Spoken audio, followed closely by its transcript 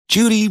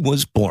Judy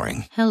was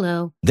boring.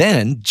 Hello.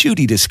 Then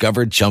Judy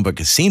discovered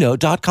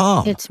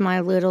ChumbaCasino.com. It's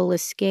my little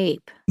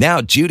escape. Now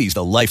Judy's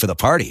the life of the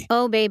party.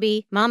 Oh,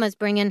 baby, mama's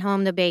bringing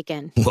home the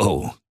bacon.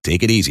 Whoa,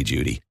 take it easy,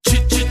 Judy.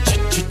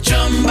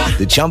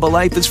 The Chumba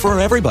life is for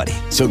everybody.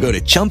 So go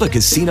to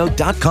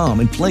ChumbaCasino.com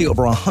and play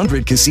over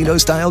 100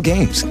 casino-style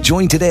games.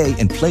 Join today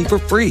and play for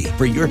free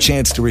for your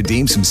chance to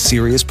redeem some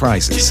serious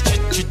prizes.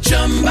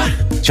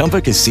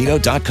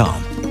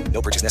 ChumbaCasino.com.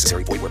 No purchase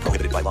necessary. Void where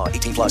prohibited by law.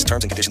 18 plus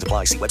terms and conditions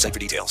apply. See website for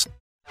details.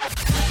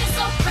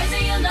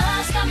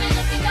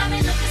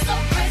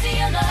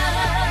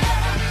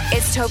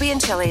 It's Toby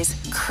and Chili's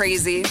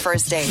Crazy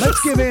First Date.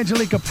 Let's give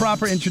Angelique a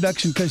proper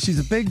introduction because she's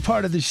a big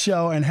part of the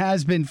show and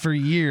has been for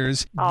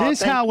years.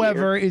 This,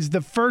 however, is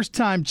the first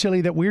time,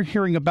 Chili, that we're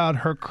hearing about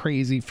her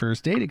crazy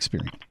first date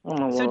experience.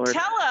 Oh, so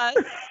tell us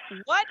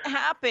what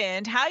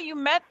happened, how you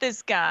met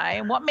this guy,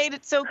 and what made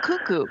it so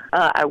cuckoo.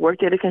 I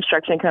worked at a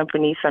construction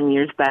company some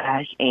years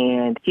back,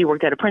 and he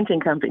worked at a printing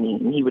company,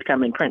 and he would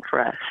come and print for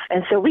us.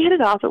 And so we hit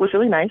it off. It was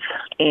really nice,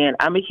 and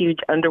I'm a huge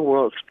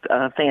Underworld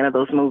fan of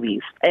those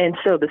movies. And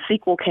so the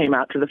sequel came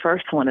out to the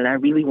first one, and I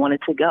really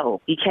wanted to go.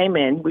 He came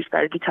in, we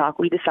started to talk,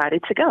 we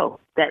decided to go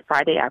that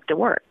Friday after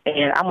work.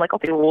 And I'm like,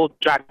 okay, we'll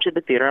drive to the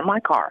theater in my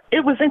car.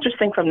 It was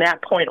interesting from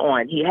that point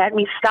on. He had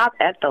me stop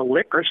at the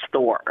liquor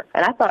store.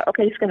 And I thought,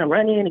 okay, he's going to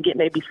run in and get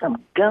maybe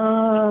some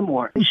gum,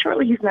 or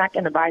surely he's not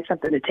going to buy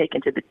something to take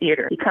into the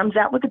theater. He comes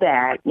out with a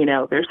bag. You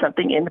know, there's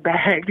something in the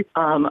bag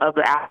of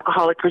the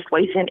alcoholic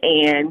persuasion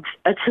and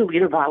a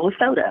 2-liter bottle of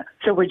soda.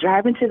 So we're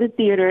driving to the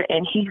theater,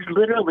 and he's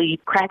literally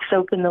cracks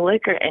open the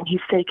liquor, and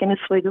he's taking a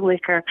swig of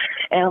liquor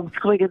and a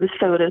swig of the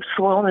soda,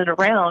 swirling it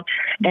around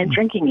and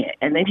drinking it.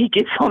 And then he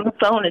gets on the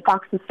phone and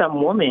talks to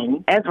some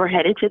woman as we're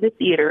headed to the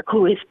theater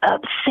who is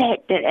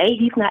upset that, A,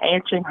 he's not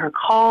answering her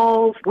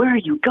calls. Where are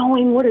you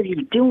going? What are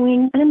you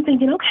doing? And I'm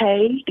thinking,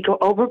 okay, to go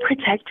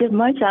overprotective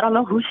much. I don't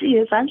know who she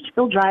is. I'm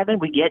still driving.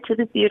 We get to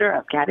the theater.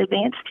 I've got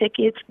advance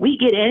tickets. We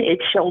get in.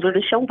 It's shoulder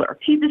to shoulder.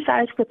 He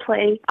decides to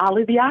play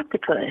Ollie the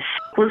Octopus.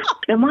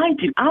 And mind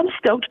you, I'm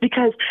stoked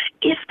because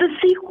it's the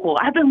sequel.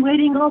 I've been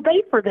waiting all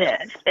day for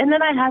this. And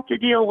then I have to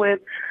deal with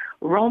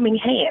roaming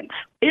hands.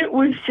 It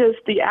was just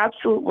the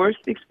absolute worst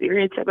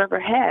experience I've ever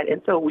had.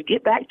 And so we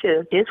get back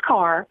to his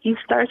car. He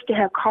starts to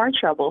have car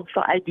trouble.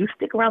 So I do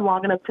stick around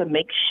long enough to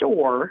make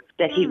sure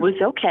that he was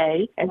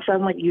okay. And so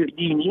I'm like, do you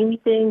need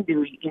anything?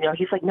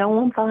 He's like, no,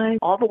 I'm fine.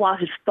 All the while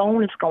his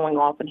phone is going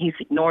off and he's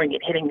ignoring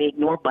it, hitting the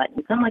ignore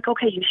button. I'm like,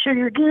 okay, you sure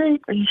you're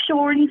good? Are you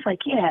sure? And he's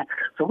like, yeah.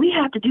 So we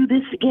have to do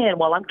this again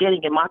while I'm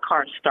getting in my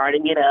car,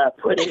 starting it up,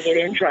 putting it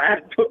in drive,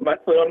 put my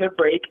foot on the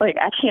brake. Like,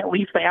 I can't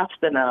leave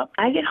fast enough.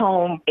 I get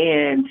home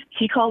and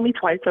he called me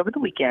twice over the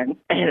weekend,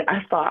 and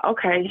I thought,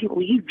 okay, he's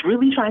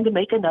really trying to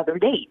make another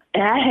date.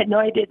 And I had no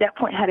idea at that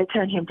point how to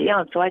turn him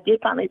down. So I did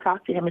finally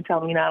talk to him and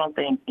tell him, I don't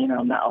think,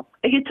 no.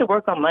 I get to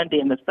work on Monday,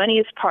 and the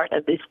funniest part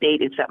of this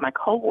date is that my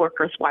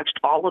coworkers watched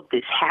all of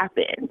this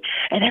happen,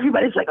 and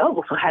everybody's like,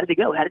 oh, so how did it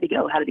go? How did it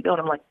go? How did it go?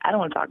 And I'm like, I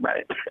don't want to talk about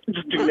it.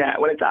 Just do that. I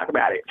want to talk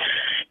about it.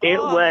 It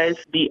was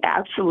the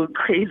absolute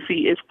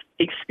craziest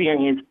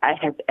experience I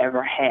have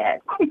ever had.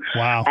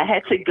 Wow. I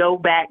had to go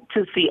back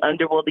to see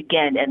Underworld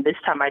again, and this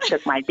time I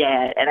took my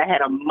dad, and I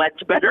had a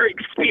much better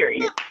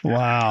experience.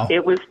 Wow.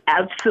 It was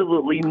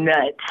absolutely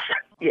nuts.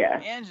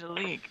 Yeah.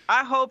 Angelique,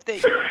 I hope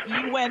that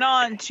you went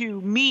on to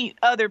meet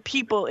other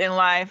people in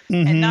life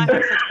and not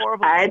have such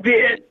horrible I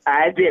did.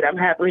 I'm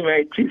happily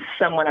married to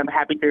someone I'm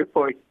happy to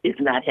report is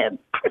not him.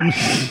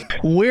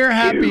 We're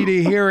happy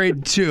to hear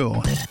it, too.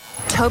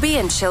 Toby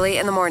and Chili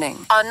in the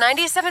morning on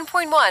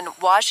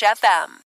 97.1 Wash FM.